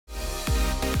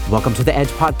Welcome to the Edge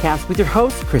Podcast with your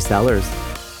host, Chris Ellers.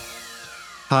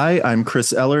 Hi, I'm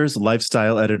Chris Ellers,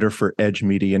 lifestyle editor for Edge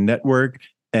Media Network,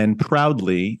 and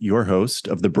proudly your host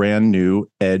of the brand new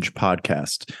Edge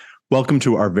Podcast. Welcome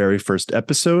to our very first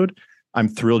episode. I'm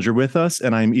thrilled you're with us,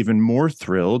 and I'm even more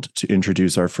thrilled to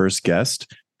introduce our first guest,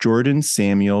 Jordan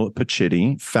Samuel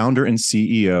Pacitti, founder and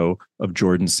CEO of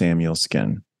Jordan Samuel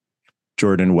Skin.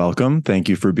 Jordan, welcome. Thank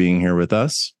you for being here with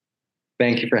us.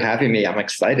 Thank you for having me. I'm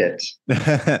excited.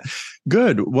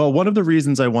 Good. Well, one of the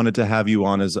reasons I wanted to have you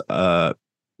on as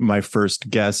my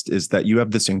first guest is that you have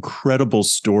this incredible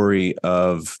story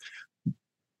of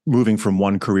moving from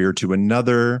one career to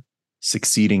another,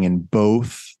 succeeding in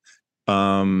both.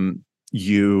 I'll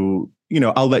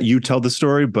let you tell the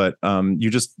story, but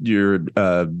you're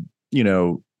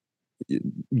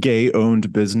gay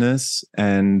owned business,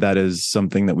 and that is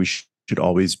something that we should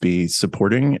always be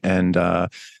supporting and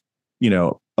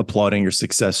applauding your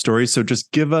success story. So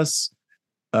just give us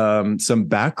some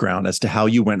background as to how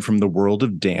you went from the world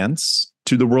of dance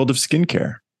to the world of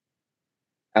skincare.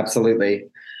 Absolutely.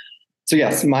 So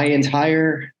yes, my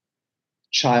entire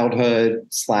childhood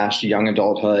 / young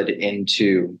adulthood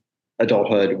into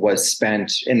adulthood was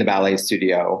spent in the ballet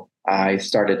studio. I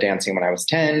started dancing when I was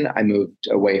 10. I moved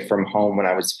away from home when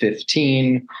I was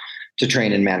 15 to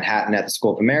train in Manhattan at the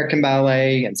School of American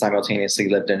Ballet, and simultaneously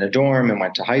lived in a dorm and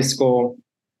went to high school.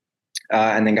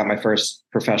 And then got my first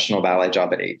professional ballet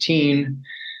job at 18.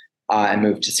 I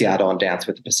moved to Seattle and danced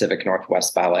with the Pacific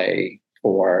Northwest Ballet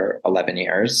for 11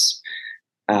 years.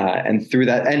 And through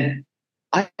that, and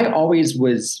I always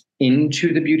was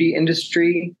into the beauty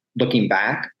industry. Looking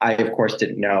back, I, of course,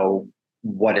 didn't know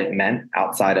what it meant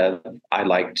outside of I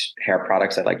liked hair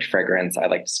products, I liked fragrance, I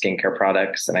liked skincare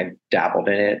products, and I dabbled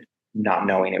in it, not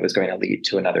knowing it was going to lead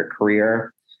to another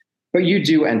career. But you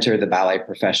do enter the ballet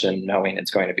profession knowing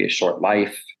it's going to be a short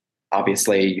life.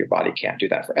 Obviously, your body can't do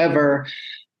that forever.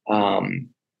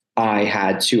 I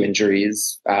had 2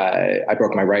 injuries. I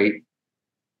broke my right,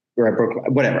 or I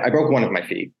broke one of my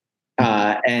feet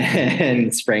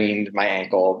and sprained my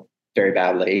ankle very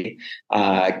badly.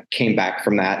 Came back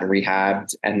from that and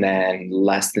rehabbed. And then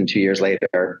less than 2 years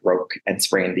later, broke and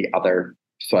sprained the other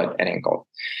foot and ankle.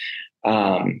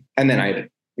 And then I had a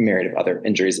myriad of other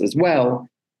injuries as well.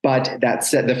 But that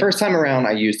said, the first time around,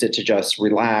 I used it to just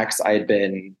relax. I had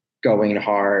been going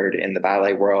hard in the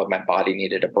ballet world. My body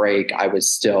needed a break. I'm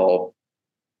still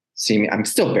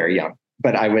very young,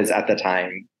 but I was at the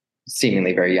time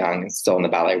seemingly very young, still in the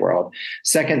ballet world.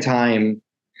 Second time,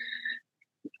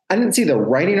 I didn't see the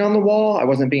writing on the wall. I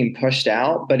wasn't being pushed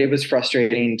out, but it was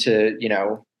frustrating to,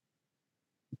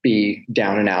 be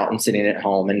down and out and sitting at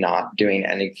home and not doing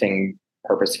anything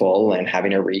purposeful and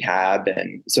having a rehab.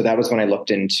 And so that was when I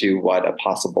looked into what a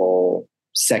possible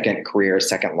second career,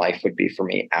 second life would be for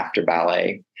me after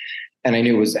ballet. And I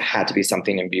knew it had to be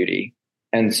something in beauty.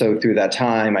 And so through that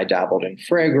time, I dabbled in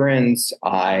fragrance.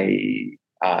 I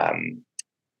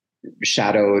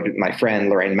shadowed my friend,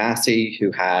 Lorraine Massey,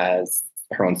 who has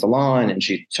her own salon, and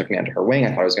she took me under her wing. I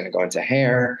thought I was going to go into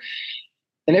hair.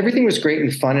 And everything was great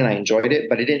and fun, and I enjoyed it,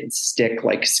 but it didn't stick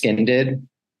like skin did.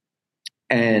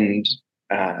 And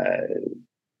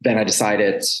then I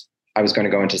decided I was going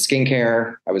to go into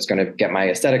skincare. I was going to get my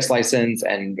aesthetics license.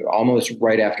 And almost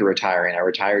right after retiring, I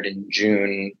retired in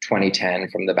June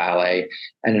 2010 from the ballet.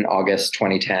 And in August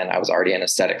 2010, I was already in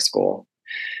aesthetic school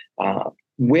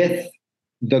with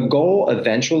the goal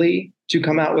eventually to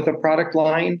come out with a product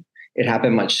line. It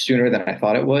happened much sooner than I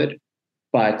thought it would.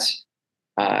 But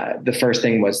the first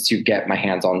thing was to get my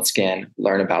hands on skin,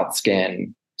 learn about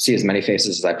skin, see as many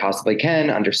faces as I possibly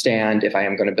can, understand if I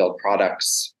am going to build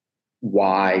products,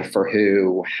 why, for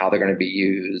who, how they're going to be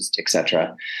used,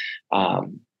 etc.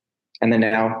 And then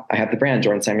now I have the brand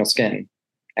Jordan Samuel Skin,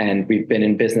 and we've been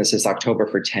in business this October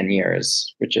for 10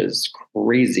 years, which is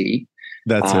crazy.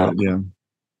 That's it. Yeah.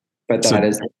 But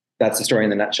that's the story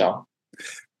in the nutshell.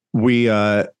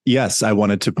 Yes, I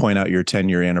wanted to point out your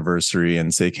 10-year anniversary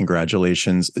and say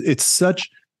congratulations. It's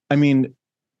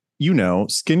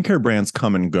skincare brands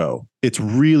come and go. It's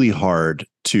really hard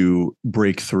to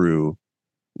break through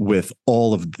with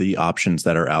all of the options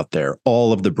that are out there,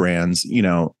 all of the brands.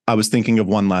 I was thinking of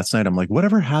one last night. I'm like,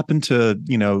 whatever happened to,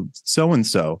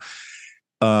 so-and-so?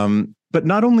 But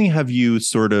not only have you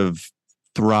sort of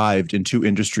thrived in 2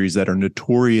 industries that are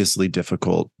notoriously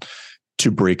difficult to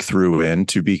break through in,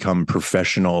 to become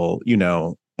professionals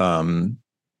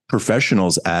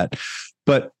at,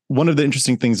 but one of the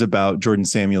interesting things about Jordan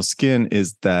Samuel Skin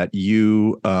is that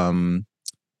your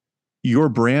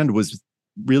brand was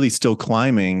really still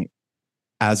climbing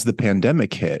as the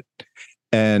pandemic hit.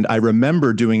 And I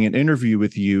remember doing an interview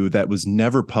with you that was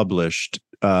never published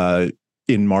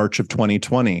in March of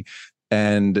 2020.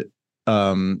 And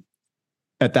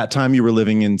at that time, you were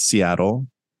living in Seattle,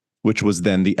 which was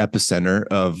then the epicenter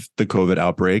of the COVID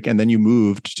outbreak. And then you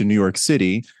moved to New York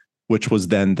City, which was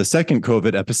then the second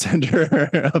COVID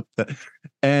epicenter.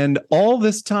 And all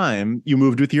this time, you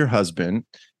moved with your husband,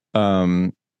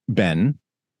 Ben.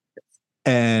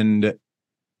 And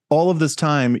all of this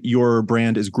time, your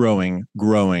brand is growing.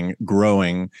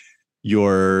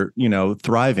 You're,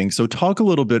 thriving. So talk a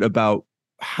little bit about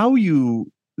how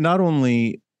you not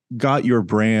only got your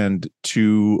brand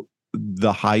to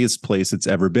the highest place it's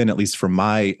ever been, at least from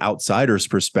my outsider's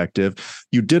perspective.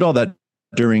 You did all that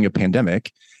during a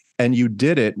pandemic, and you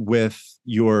did it with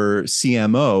your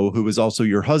CMO, who is also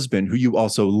your husband, who you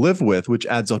also live with, which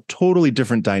adds a totally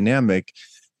different dynamic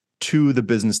to the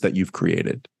business that you've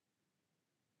created.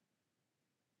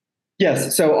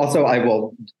 Yes. So also I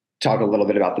will talk a little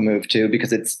bit about the move too,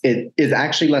 because it is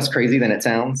actually less crazy than it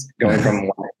sounds going from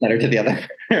one letter to the other.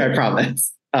 I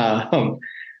promise.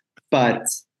 But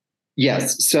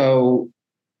yes, so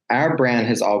our brand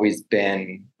has always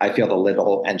been, I feel, the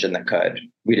little engine that could.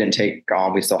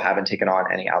 We still haven't taken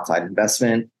on any outside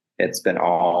investment. It's been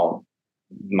all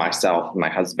myself, my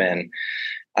husband,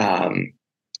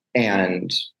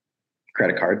 and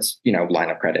credit cards,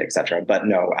 line of credit, et cetera, but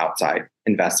no outside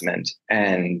investment.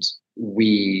 And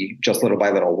we just little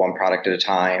by little, one product at a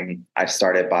time. I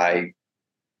started by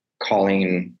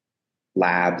calling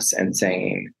labs and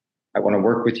saying, I want to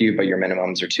work with you, but your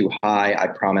minimums are too high. I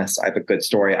promise I have a good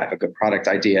story. I have a good product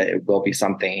idea. It will be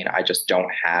something. I just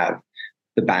don't have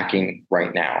the backing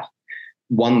right now.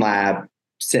 One lab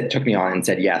took me on and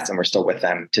said yes, and we're still with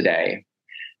them today.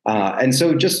 And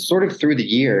so just sort of through the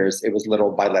years, it was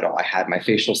little by little. I had my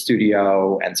facial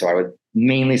studio, and so I would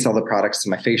mainly sell the products to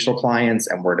my facial clients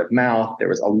and word of mouth. There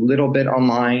was a little bit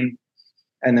online,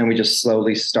 and then we just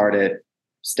slowly started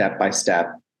step by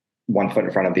step, one foot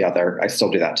in front of the other. I still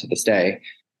do that to this day.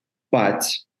 But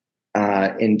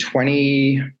in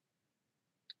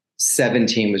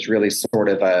 2017 was really sort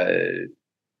of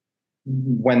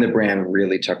when the brand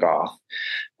really took off.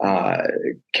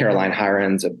 Caroline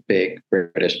Hirons, a big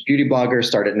British beauty blogger,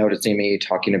 started noticing me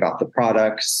talking about the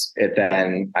products.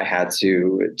 Then I had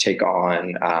to take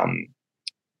on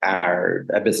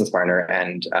a business partner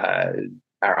and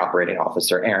our operating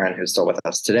officer, Aaron, who's still with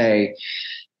us today.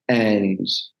 And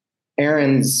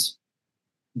Aaron's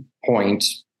point,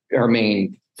 her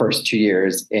main first 2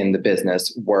 years in the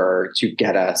business were to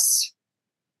get us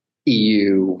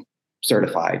EU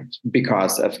certified.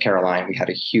 Because of Caroline, we had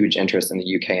a huge interest in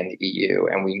the UK and the EU,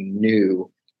 and we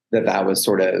knew that was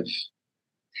sort of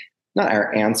not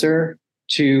our answer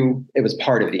to, it was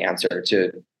part of the answer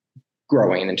to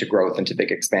growing and to growth and to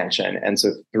big expansion. And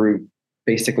so through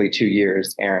basically 2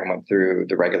 years, Aaron went through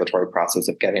the regulatory process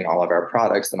of getting all of our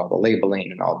products and all the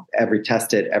labeling and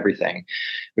tested everything,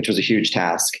 which was a huge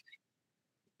task.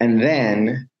 And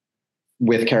then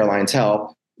with Caroline's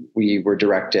help, we were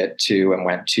directed to and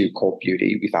went to Cult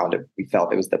Beauty. We felt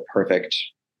it was the perfect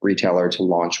retailer to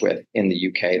launch with in the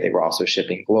UK. They were also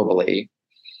shipping globally.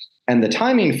 And the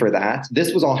timing for that,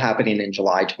 this was all happening in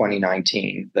July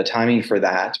 2019. The timing for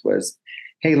that was,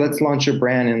 hey, let's launch your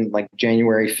brand in like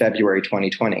January, February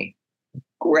 2020.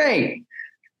 Great.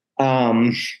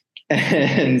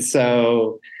 And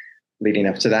so leading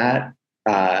up to that,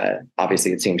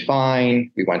 obviously it seemed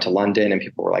fine. We went to London and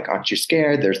people were like, aren't you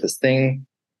scared? There's this thing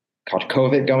called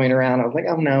COVID going around. I was like,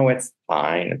 oh no, it's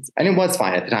fine. And it was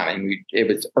fine at the time. I mean, it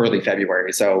was early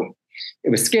February. So it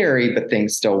was scary, but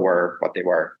things still were what they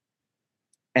were.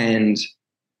 And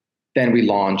then we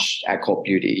launched at Cult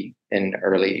Beauty in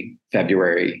early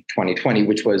February 2020,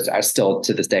 which was still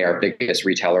to this day our biggest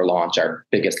retailer launch, our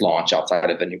biggest launch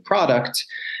outside of a new product.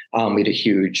 We had a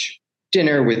huge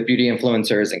dinner with beauty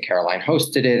influencers, and Caroline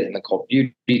hosted it and the Cult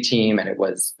Beauty team, and it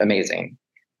was amazing.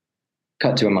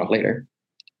 Cut to a month later,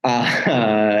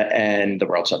 and the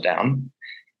world shut down.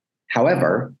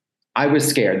 However, I was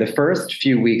scared. The first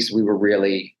few weeks we were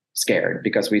really scared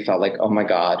because we felt like, oh my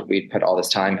God, we'd put all this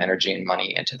time, energy, and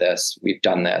money into this. We've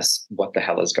done this. What the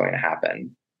hell is going to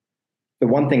happen? The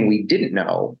one thing we didn't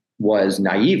know was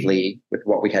naively with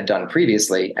what we had done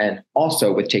previously, and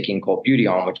also with taking Cult Beauty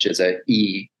on, which is a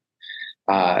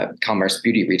e-commerce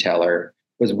beauty retailer,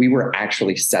 was we were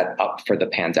actually set up for the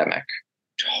pandemic.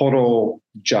 Total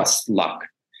just luck.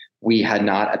 We had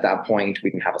not, at that point,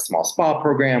 we didn't have a small spa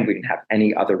program. We didn't have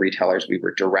any other retailers. We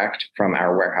were direct from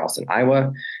our warehouse in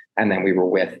Iowa. And then we were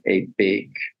with a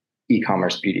big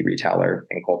e-commerce beauty retailer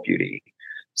in Cult Beauty.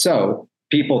 So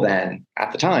people then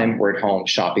at the time were at home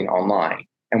shopping online.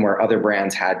 and where other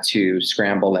brands had to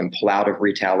scramble and pull out of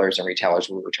retailers, and retailers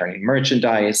were returning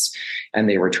merchandise, and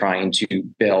they were trying to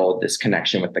build this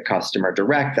connection with the customer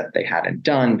direct that they hadn't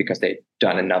done because they'd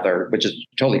done another, which is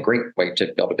a totally great way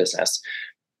to build a business.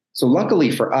 So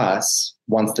luckily for us,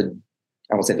 once I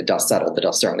won't say the dust settled, the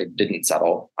dust certainly didn't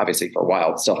settle, obviously for a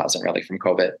while, it still hasn't really from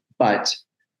COVID, but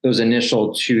those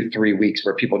initial 2-3 weeks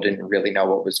where people didn't really know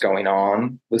what was going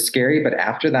on was scary. But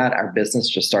after that, our business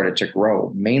just started to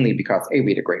grow, mainly because A, we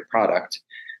had a great product,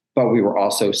 but we were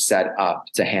also set up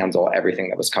to handle everything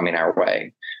that was coming our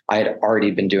way. I had already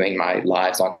been doing my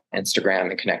lives on Instagram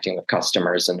and connecting with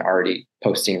customers and already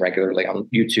posting regularly on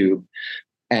YouTube.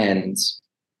 And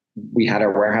we had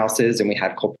our warehouses and we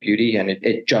had Cult Beauty, and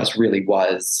it just really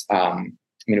was,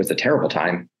 it was a terrible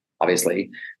time, obviously,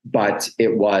 but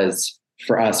it was,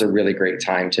 for us, a really great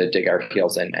time to dig our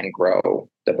heels in and grow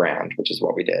the brand, which is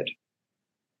what we did.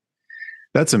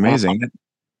 That's amazing.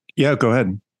 Yeah, go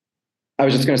ahead. I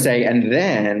was just going to say, and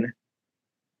then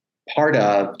part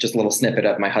of just a little snippet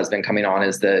of my husband coming on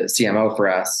as the CMO for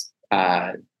us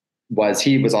was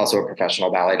he was also a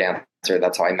professional ballet dancer.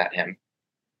 That's how I met him.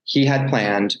 He had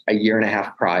planned a year and a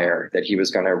half prior that he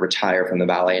was going to retire from the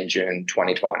ballet in June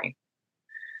 2020.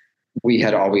 We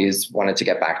had always wanted to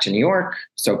get back to New York.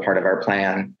 So part of our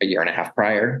plan a year and a half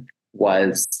prior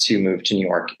was to move to New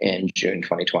York in June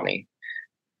 2020.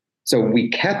 So we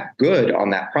kept good on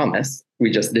that promise. We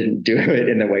just didn't do it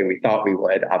in the way we thought we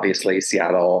would. Obviously,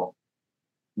 Seattle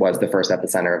was the first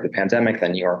epicenter of the pandemic.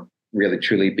 Then New York really,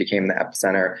 truly became the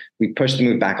epicenter. We pushed the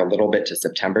move back a little bit to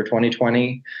September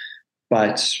 2020,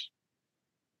 but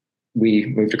we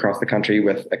moved across the country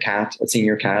with a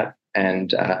senior cat,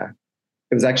 and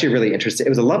it was actually really interesting. It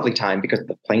was a lovely time because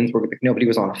the planes were, nobody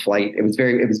was on a flight. It was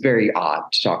very odd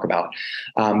to talk about.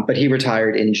 But he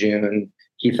retired in June.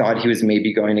 He thought he was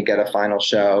maybe going to get a final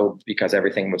show because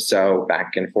everything was so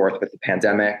back and forth with the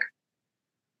pandemic.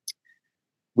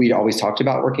 We'd always talked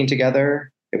about working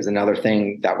together. It was another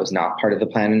thing that was not part of the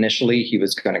plan initially. He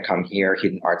was going to come here. He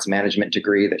had an arts management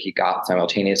degree that he got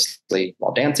simultaneously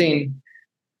while dancing.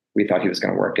 We thought he was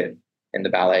going to work in the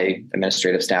ballet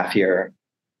administrative staff here.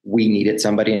 We needed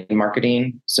somebody in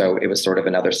marketing. So it was sort of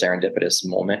another serendipitous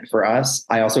moment for us.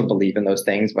 I also believe in those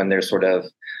things when there's sort of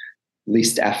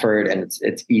least effort and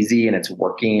it's easy and it's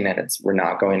working and we're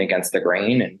not going against the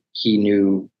grain. And he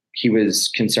knew, he was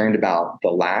concerned about the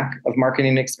lack of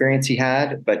marketing experience he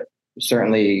had, but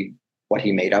certainly what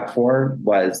he made up for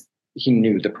was he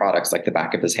knew the products like the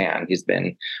back of his hand. He's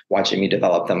been watching me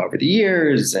develop them over the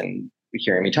years and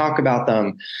hearing me talk about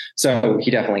them. So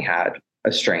he definitely had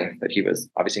a strength that he was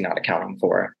obviously not accounting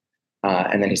for.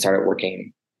 And then he started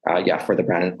working, for the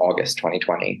brand in August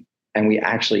 2020. And we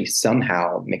actually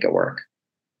somehow make it work.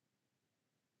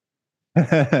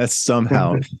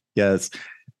 Somehow, yes.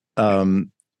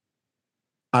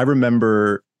 I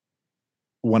remember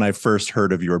when I first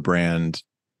heard of your brand,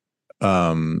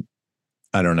 I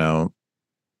don't know,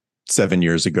 7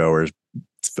 years ago or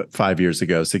 5 years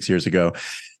ago, 6 years ago.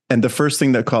 And the first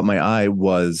thing that caught my eye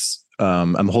was,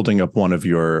 I'm holding up one of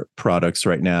your products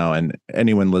right now, and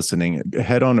anyone listening,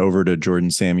 head on over to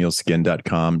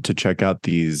jordansamuelskin.com to check out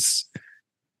these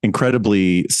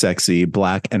incredibly sexy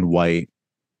black and white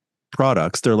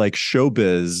products. They're like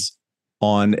showbiz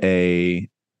on a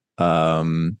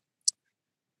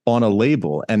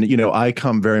label. And, you know, I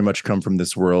very much come from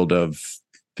this world of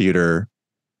theater,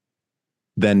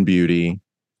 then beauty.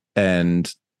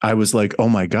 And I was like, oh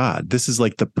my God, this is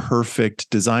like the perfect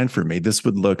design for me. This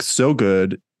would look so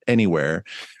good anywhere.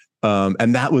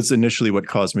 And that was initially what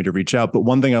caused me to reach out. But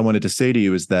one thing I wanted to say to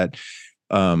you is that,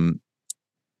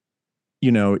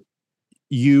 you know,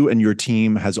 you and your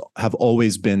team have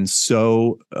always been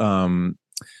so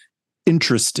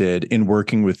interested in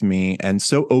working with me and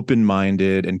so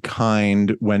open-minded and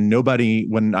kind when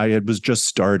I was just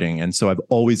starting. And so I've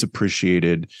always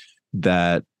appreciated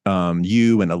that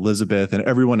you and Elizabeth and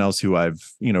everyone else who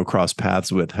I've, crossed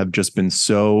paths with have just been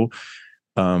so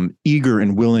eager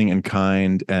and willing and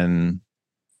kind. And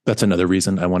that's another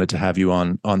reason I wanted to have you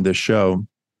on this show.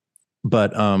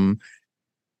 But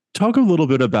talk a little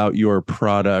bit about your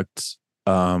product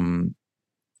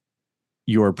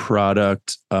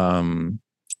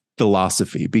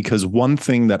philosophy, because one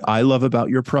thing that I love about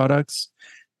your products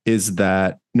is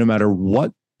that no matter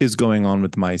what is going on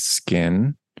with my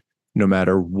skin, no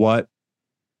matter what,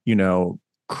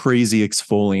 crazy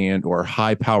exfoliant or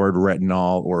high powered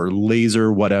retinol or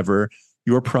laser, whatever,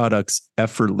 your products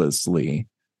effortlessly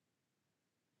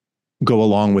go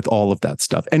along with all of that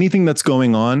stuff. Anything that's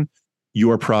going on,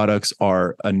 your products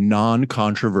are a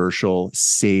non-controversial,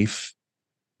 safe,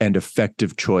 and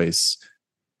effective choice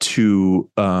to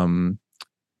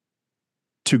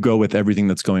to go with everything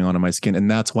that's going on in my skin. And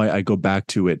that's why I go back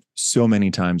to it so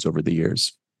many times over the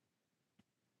years.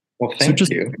 Well, thank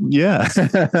you. Yeah.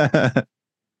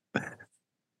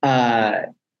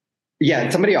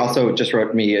 Yeah, somebody also just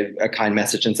wrote me a kind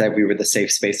message and said we were the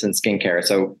safe space in skincare.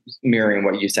 So mirroring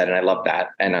what you said, and I love that.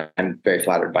 And I'm very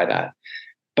flattered by that.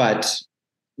 But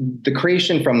the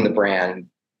creation from the brand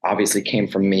obviously came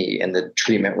from me in the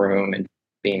treatment room and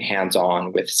being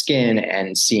hands-on with skin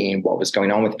and seeing what was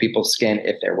going on with people's skin,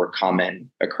 if there were common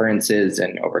occurrences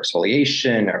and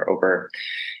overexfoliation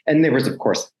and there was, of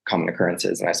course, common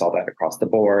occurrences, and I saw that across the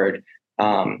board.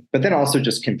 But then also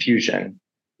just confusion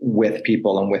with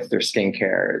people and with their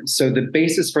skincare. So the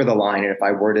basis for the line, and if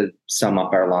I were to sum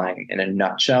up our line in a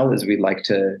nutshell, is we'd like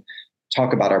to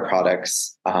talk about our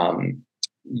products,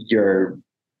 your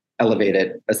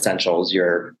elevated essentials,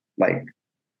 your like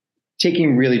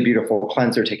taking really beautiful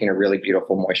cleanser, taking a really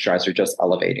beautiful moisturizer, just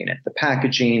elevating it. The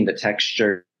packaging, the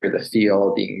texture, the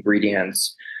feel, the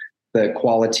ingredients, the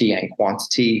quality and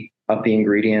quantity of the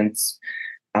ingredients.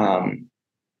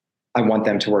 I want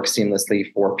them to work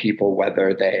seamlessly for people,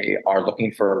 whether they are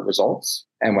looking for results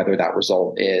and whether that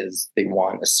result is they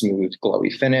want a smooth, glowy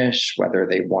finish, whether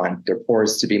they want their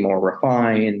pores to be more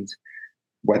refined,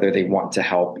 whether they want to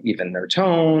help even their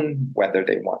tone, whether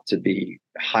they want to be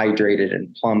hydrated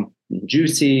and plump and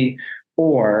juicy,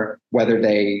 or whether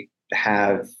they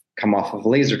have come off of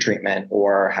laser treatment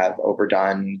or have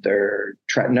overdone their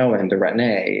tretinoin, the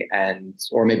Retin-A,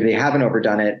 or maybe they haven't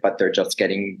overdone it, but they're just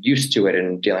getting used to it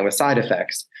and dealing with side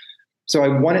effects. So I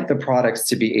wanted the products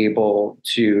to be able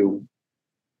to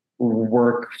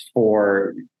work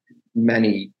for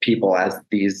many people as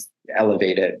these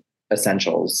elevated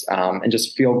essentials, and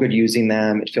just feel good using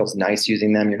them. It feels nice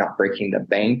using them. You're not breaking the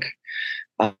bank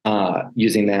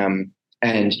using them,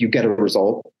 and you get a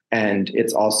result. And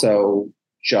it's also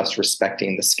just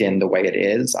respecting the skin the way it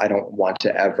is. I don't want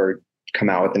to ever come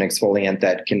out with an exfoliant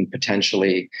that can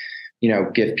potentially,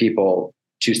 give people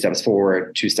 2 steps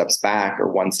forward, 2 steps back,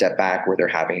 or 1 step back, where they're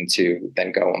having to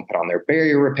then go and put on their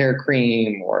barrier repair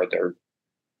cream or their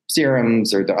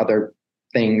serums or the other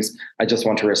things. I just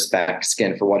want to respect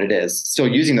skin for what it is. Still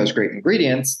using those great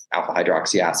ingredients, alpha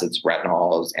hydroxy acids,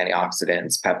 retinols,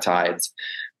 antioxidants, peptides,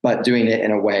 but doing it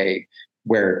in a way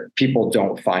where people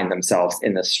don't find themselves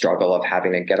in the struggle of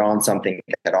having to get on something,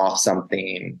 get off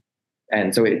something.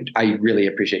 And so I really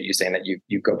appreciate you saying that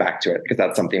you go back to it, because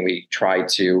that's something we try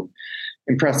to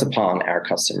impress upon our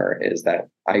customer, is that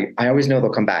I always know they'll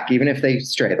come back. Even if they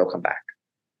stray, they'll come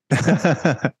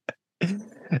back.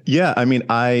 Yeah. I mean,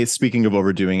 speaking of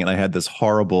overdoing it, I had this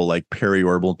horrible like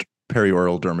perioral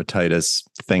dermatitis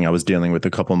thing I was dealing with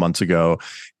a couple months ago.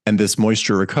 And this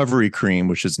moisture recovery cream,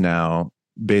 which is now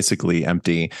basically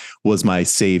empty, was my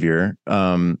savior.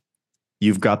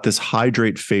 You've got this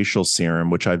hydrate facial serum,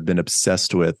 which I've been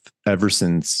obsessed with ever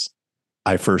since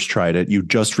I first tried it. You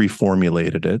just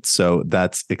reformulated it, so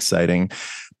that's exciting.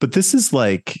 But this is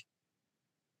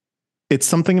it's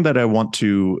something that I want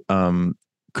to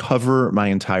cover my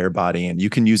entire body in. You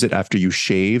can use it after you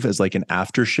shave as like an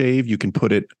aftershave. You can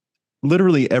put it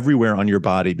literally everywhere on your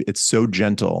body. It's so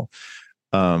gentle.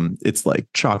 It's like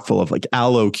chock full of like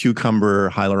aloe, cucumber,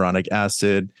 hyaluronic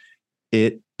acid.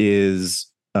 It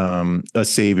is a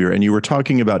savior. And you were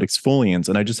talking about exfoliants,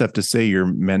 and I just have to say your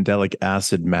mandelic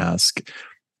acid mask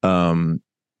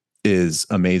is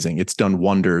amazing. It's done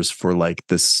wonders for like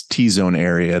this T-zone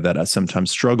area that I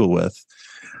sometimes struggle with.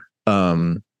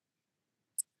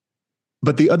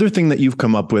 But the other thing that you've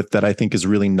come up with that I think is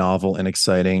really novel and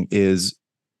exciting is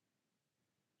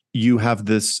you have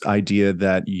this idea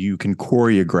that you can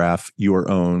choreograph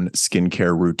your own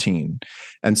skincare routine.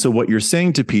 And so what you're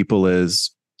saying to people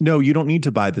is, no, you don't need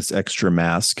to buy this extra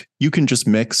mask. You can just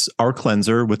mix our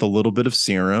cleanser with a little bit of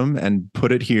serum and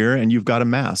put it here, and you've got a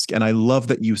mask. And I love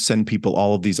that you send people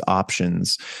all of these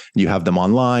options. You have them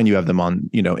online, you have them on,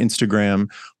 Instagram,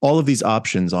 all of these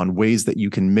options on ways that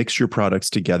you can mix your products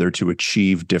together to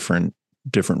achieve different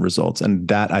results. And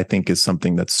that, I think, is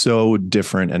something that's so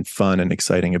different and fun and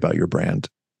exciting about your brand.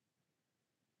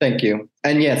 Thank you.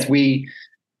 And yes,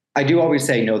 I do always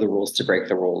say know the rules to break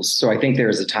the rules. So I think there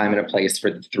is a time and a place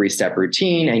for the 3-step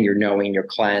routine, and you're knowing your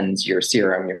cleanse, your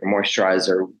serum, your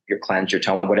moisturizer, your cleanse, your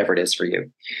tone, whatever it is for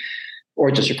you, or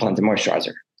just your cleanse and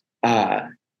moisturizer.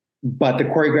 But the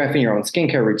choreographing your own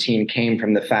skincare routine came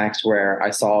from the fact where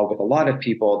I saw with a lot of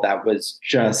people that was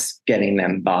just getting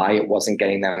them by. It wasn't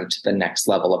getting them to the next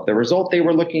level of the result they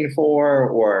were looking for,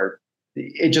 or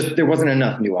there wasn't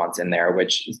enough nuance in there,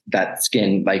 which that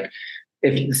skin, like,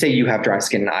 if say you have dry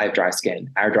skin and I have dry skin,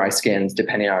 our dry skins,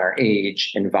 depending on our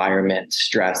age, environment,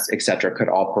 stress, etc., could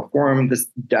all perform this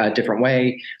different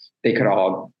way. they could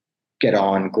all get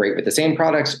on great with the same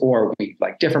products, or we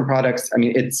like different products. I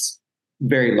mean, it's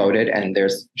very loaded, and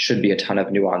there's should be a ton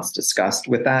of nuance discussed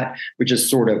with that, which is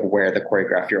sort of where the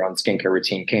choreograph your own skincare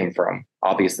routine came from.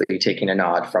 Obviously, taking a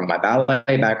nod from my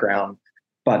ballet background,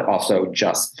 but also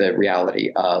just the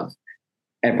reality of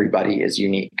everybody is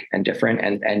unique and different,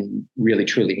 and really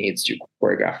truly needs to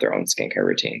choreograph their own skincare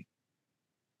routine.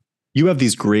 You have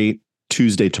these great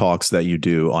Tuesday talks that you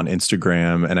do on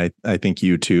Instagram and I think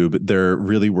YouTube. They're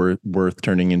really worth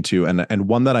turning into. And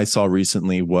one that I saw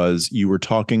recently was you were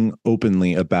talking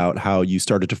openly about how you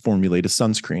started to formulate a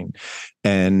sunscreen.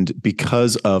 And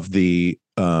because of the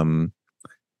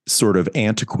sort of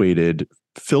antiquated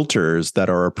filters that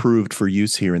are approved for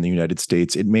use here in the United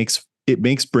States, it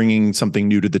makes bringing something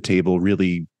new to the table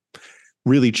really,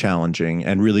 really challenging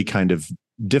and really kind of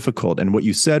difficult. And what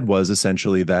you said was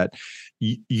essentially that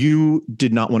you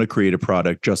did not want to create a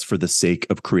product just for the sake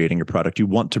of creating a product. You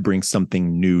want to bring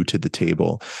something new to the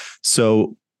table.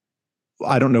 So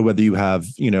I don't know whether you have,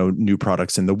 new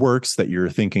products in the works that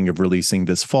you're thinking of releasing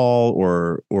this fall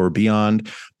or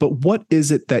beyond, but what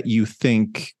is it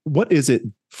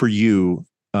for you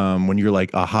when you're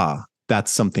like, aha,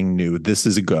 that's something new. This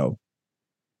is a go.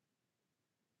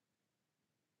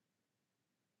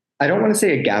 I don't want to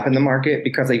say a gap in the market,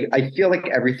 because I feel like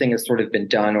everything has sort of been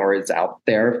done or is out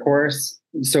there, of course.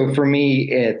 So for me,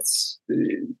 it's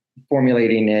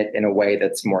formulating it in a way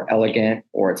that's more elegant,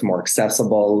 or it's more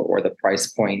accessible, or the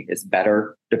price point is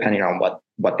better, depending on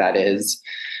what that is.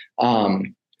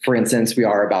 For instance, we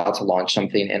are about to launch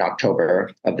something in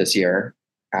October of this year.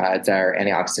 It's our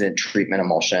antioxidant treatment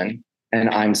emulsion. And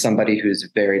I'm somebody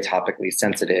who's very topically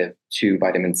sensitive to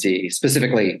vitamin C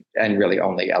specifically, and really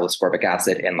only L-ascorbic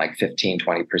acid in like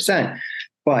 15-20%.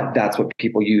 But that's what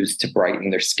people use to brighten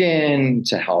their skin,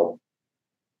 to help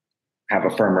have a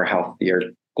firmer, healthier,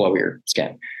 glowier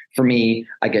skin. For me,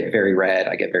 I get very red,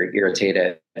 I get very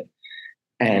irritated.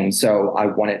 And so I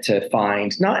wanted to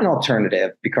find not an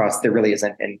alternative, because there really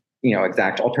isn't an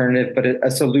exact alternative, but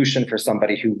a solution for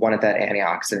somebody who wanted that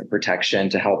antioxidant protection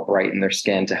to help brighten their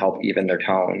skin, to help even their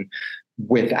tone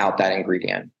without that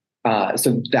ingredient.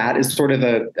 So that is sort of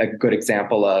a good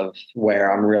example of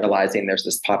where I'm realizing there's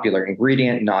this popular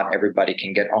ingredient. Not everybody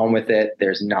can get on with it.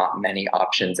 There's not many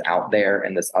options out there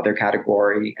in this other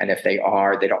category. And if they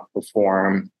are, they don't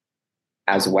perform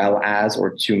as well as,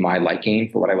 or to my liking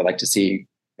for what I would like to see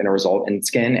in a result in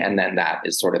skin. And then that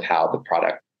is sort of how the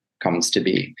product comes to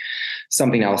be.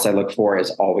 Something else I look for is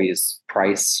always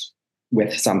price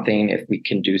with something. If we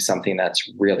can do something that's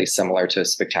really similar to a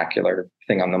spectacular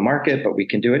thing on the market, but we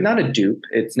can do it, not a dupe.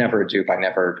 It's never a dupe.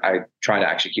 I try to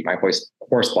actually keep my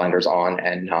horse blinders on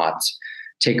and not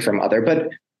take from other, but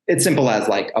it's simple as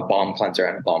like a balm cleanser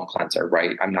and a balm cleanser,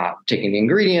 right? I'm not taking the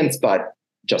ingredients, but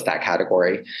just that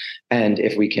category. And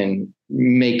if we can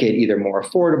make it either more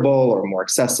affordable or more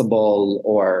accessible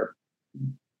or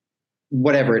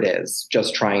whatever it is,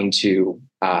 just trying to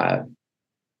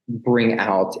bring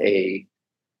out a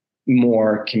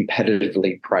more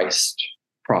competitively priced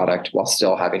product while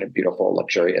still having a beautiful,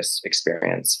 luxurious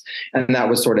experience. And that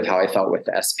was sort of how I felt with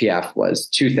the SPF, was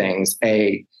two things.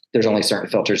 A, there's only certain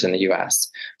filters in the US.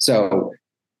 So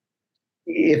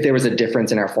if there was a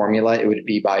difference in our formula, it would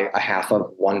be by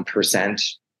 0.5%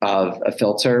 of a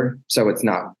filter. So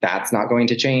that's not going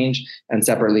to change. And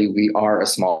separately, we are a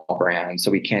small brand,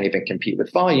 so we can't even compete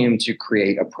with volume to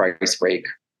create a price break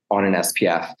on an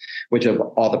SPF, which of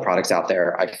all the products out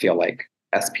there, I feel like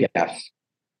SPF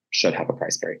should have a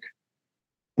price break.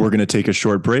 We're going to take a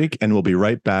short break, and we'll be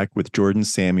right back with Jordan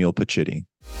Samuel Pacitti.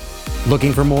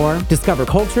 Looking for more? Discover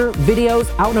culture,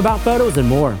 videos, out and about photos, and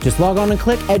more. Just log on and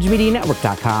click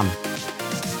edgemedianetwork.com.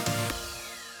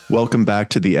 Welcome back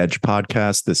to the Edge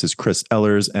Podcast. This is Chris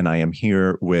Ellers, and I am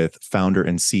here with founder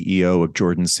and CEO of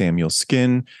Jordan Samuel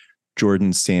Skin,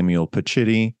 Jordan Samuel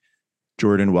Pacitti.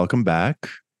 Jordan, welcome back.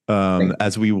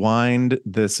 As we wind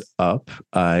this up,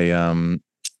 I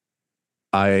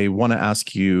want to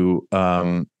ask you,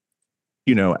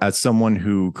 as someone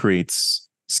who creates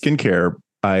skincare,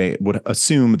 I would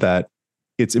assume that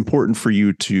it's important for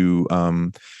you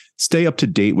to stay up to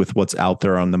date with what's out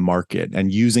there on the market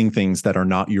and using things that are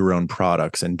not your own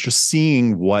products and just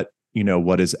seeing what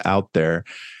is out there.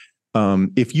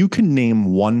 If you can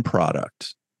name one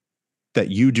product that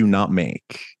you do not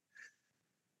make,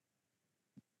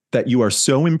 that you are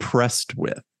so impressed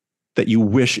with, that you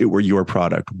wish it were your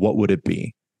product, what would it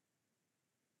be?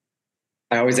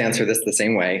 I always answer this the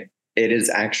same way. It is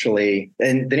actually,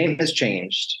 and the name has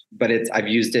changed, but I've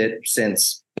used it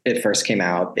since it first came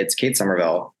out. It's Kate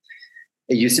Somerville.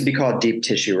 It used to be called Deep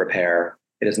Tissue Repair.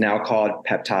 It is now called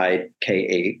Peptide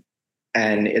K8.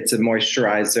 And it's a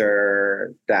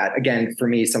moisturizer that, again, for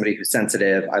me, somebody who's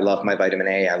sensitive, I love my vitamin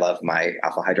A, I love my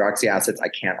alpha hydroxy acids. I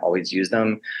can't always use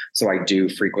them. So I do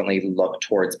frequently look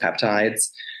towards peptides.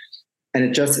 And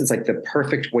it just is like the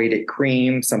perfect weighted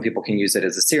cream. Some people can use it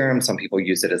as a serum. Some people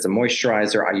use it as a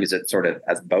moisturizer. I use it sort of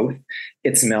as both.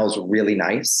 It smells really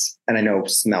nice. And I know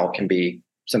smell can be,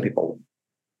 some people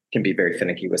can be very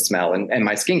finicky with smell. And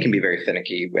my skin can be very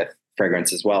finicky with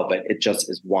fragrance as well. But it just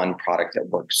is one product that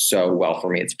works so well for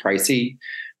me. It's pricey,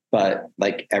 but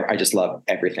like I just love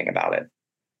everything about it.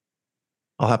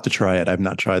 I'll have to try it. I've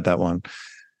not tried that one.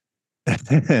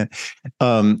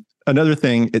 Another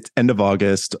thing, it's end of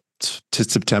August to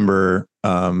September,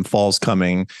 fall's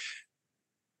coming.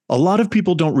 A lot of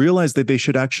people don't realize that they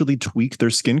should actually tweak their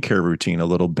skincare routine a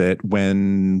little bit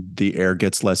when the air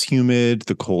gets less humid,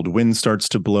 the cold wind starts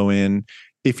to blow in.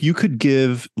 If you could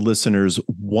give listeners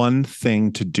one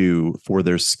thing to do for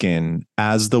their skin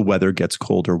as the weather gets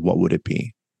colder, what would it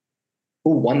be?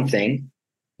 Oh, one thing.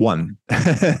 One.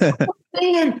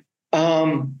 Okay, I'm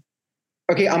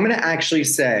going to actually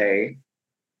say,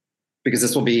 because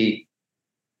this will be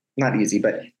not easy,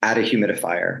 but add a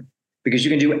humidifier. Because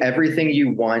you can do everything you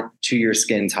want to your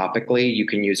skin topically. You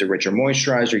can use a richer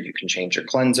moisturizer, you can change your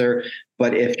cleanser.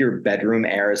 But if your bedroom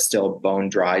air is still bone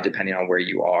dry, depending on where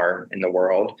you are in the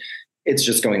world, it's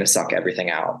just going to suck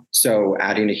everything out. So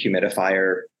adding a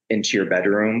humidifier into your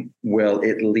bedroom will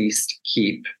at least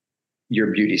keep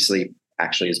your beauty sleep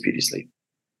actually as beauty sleep.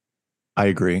 I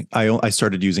agree. I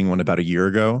started using one about a year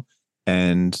ago,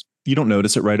 and you don't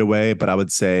notice it right away, but I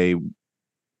would say a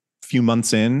few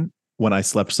months in, when I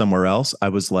slept somewhere else, I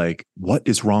was like, what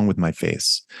is wrong with my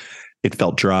face? It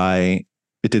felt dry.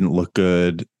 It didn't look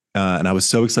good. And I was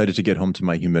so excited to get home to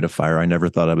my humidifier. I never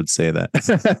thought I would say that.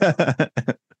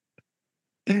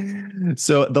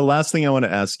 So the last thing I want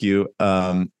to ask you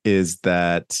is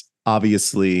that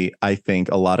obviously I think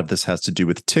a lot of this has to do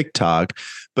with TikTok,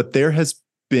 but there has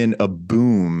been a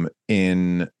boom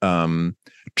in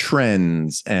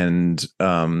trends and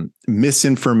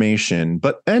misinformation,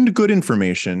 and good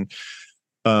information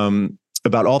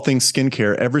about all things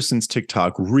skincare ever since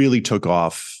TikTok really took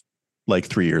off like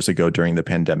 3 years ago during the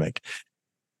pandemic.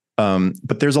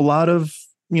 But there's a lot of,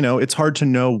 it's hard to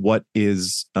know what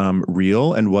is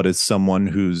real and what is someone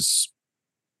who's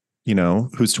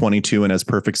 22 and has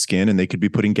perfect skin, and they could be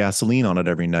putting gasoline on it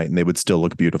every night and they would still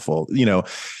look beautiful.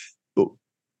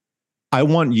 I'm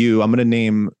going to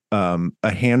name a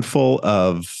handful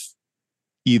of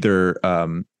either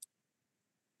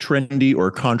trendy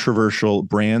or controversial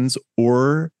brands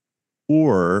or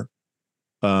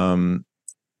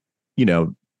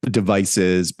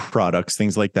devices, products,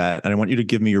 things like that. And I want you to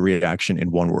give me your reaction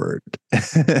in one word.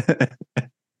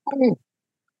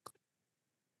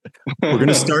 We're going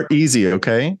to start easy,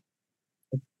 okay?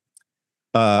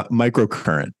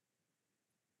 Microcurrent.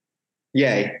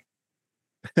 Yay.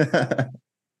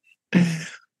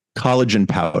 Collagen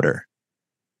powder.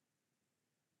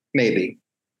 Maybe.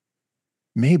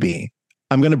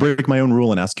 I'm going to break my own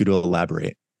rule and ask you to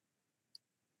elaborate.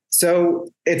 So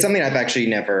it's something I've actually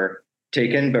never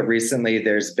taken, but recently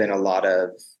there's been a lot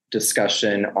of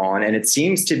discussion on, and it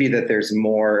seems to be that there's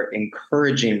more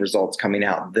encouraging results coming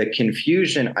out. The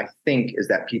confusion, I think, is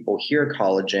that people hear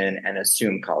collagen and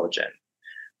assume collagen,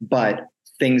 but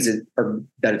things that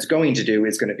it's going to do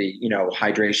is going to be,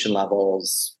 hydration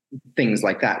levels, things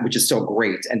like that, which is still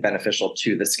great and beneficial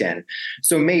to the skin.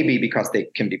 So maybe because they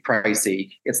can be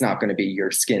pricey, it's not going to be your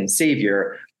skin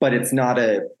savior, but it's not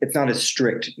a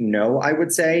strict no, I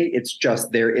would say. It's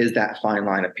just there is that fine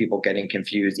line of people getting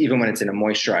confused. Even when it's in a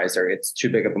moisturizer, it's too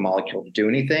big of a molecule to do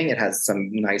anything. It has some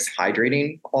nice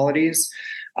hydrating qualities.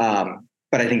 But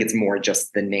I think it's more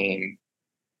just the name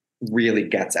really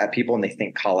gets at people and they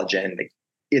think collagen.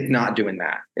 It's not doing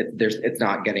that. It's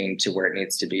not getting to where it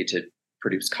needs to be to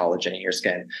produce collagen in your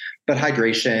skin, but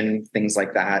hydration, things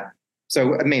like that.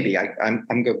 So maybe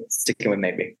I'm good sticking with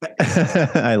maybe.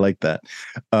 I like that.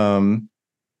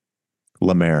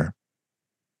 La Mer.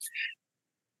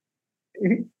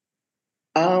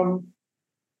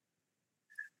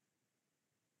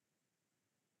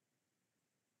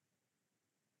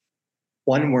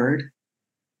 One word.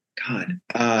 God.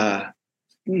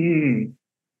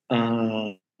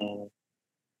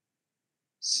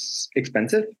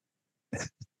 Expensive.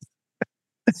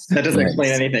 That doesn't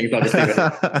explain anything. So I'll just leave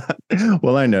it.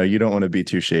 Well, I know you don't want to be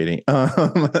too shady.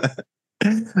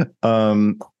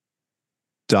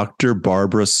 Dr.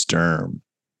 Barbara Sturm.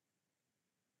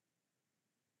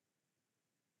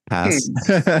 Pass.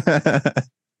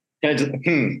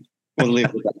 We'll leave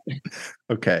it with that.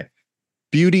 Okay.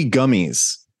 Beauty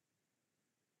gummies.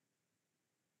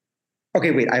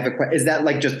 Okay, wait, I have a question. Is that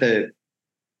like just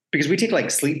because we take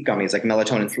like sleep gummies, like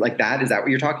melatonin, like that? Is that what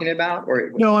you're talking about?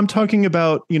 Or No, I'm talking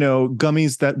about,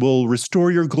 gummies that will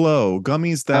restore your glow,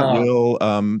 gummies that will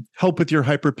help with your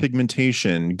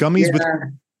hyperpigmentation, gummies with,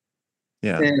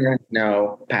 yeah,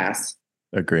 no, pass.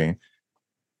 agree.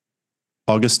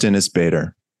 Augustinus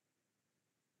Bader.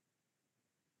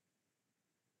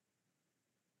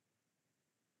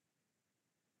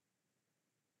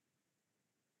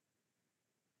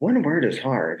 One word is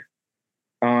hard.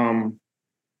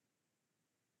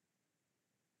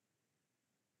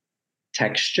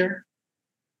 Texture.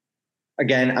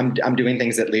 Again, I'm doing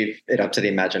things that leave it up to the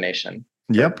imagination.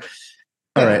 Yep.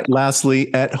 All right.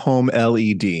 Lastly, at home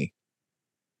LED.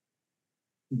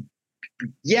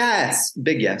 Yes.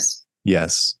 Big yes.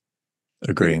 Yes.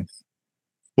 Agree.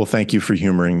 Well, thank you for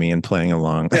humoring me and playing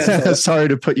along. Sorry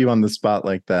to put you on the spot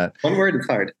like that. One word is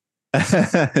hard.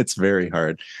 It's very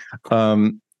hard.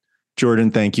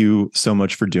 Jordan, thank you so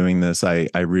much for doing this. I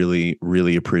really,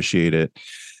 really appreciate it.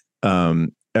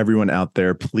 Everyone out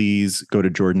there, please go to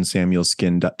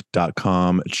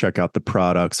jordansamuelskin.com, check out the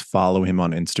products, follow him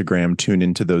on Instagram, tune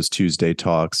into those Tuesday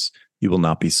talks. You will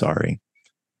not be sorry.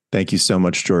 Thank you so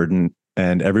much, Jordan.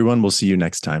 And everyone, we'll see you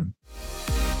next time.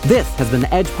 This has been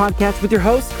the Edge Podcast with your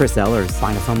host, Chris Ellers.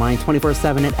 Find us online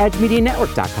 24/7 at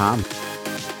edgemedianetwork.com.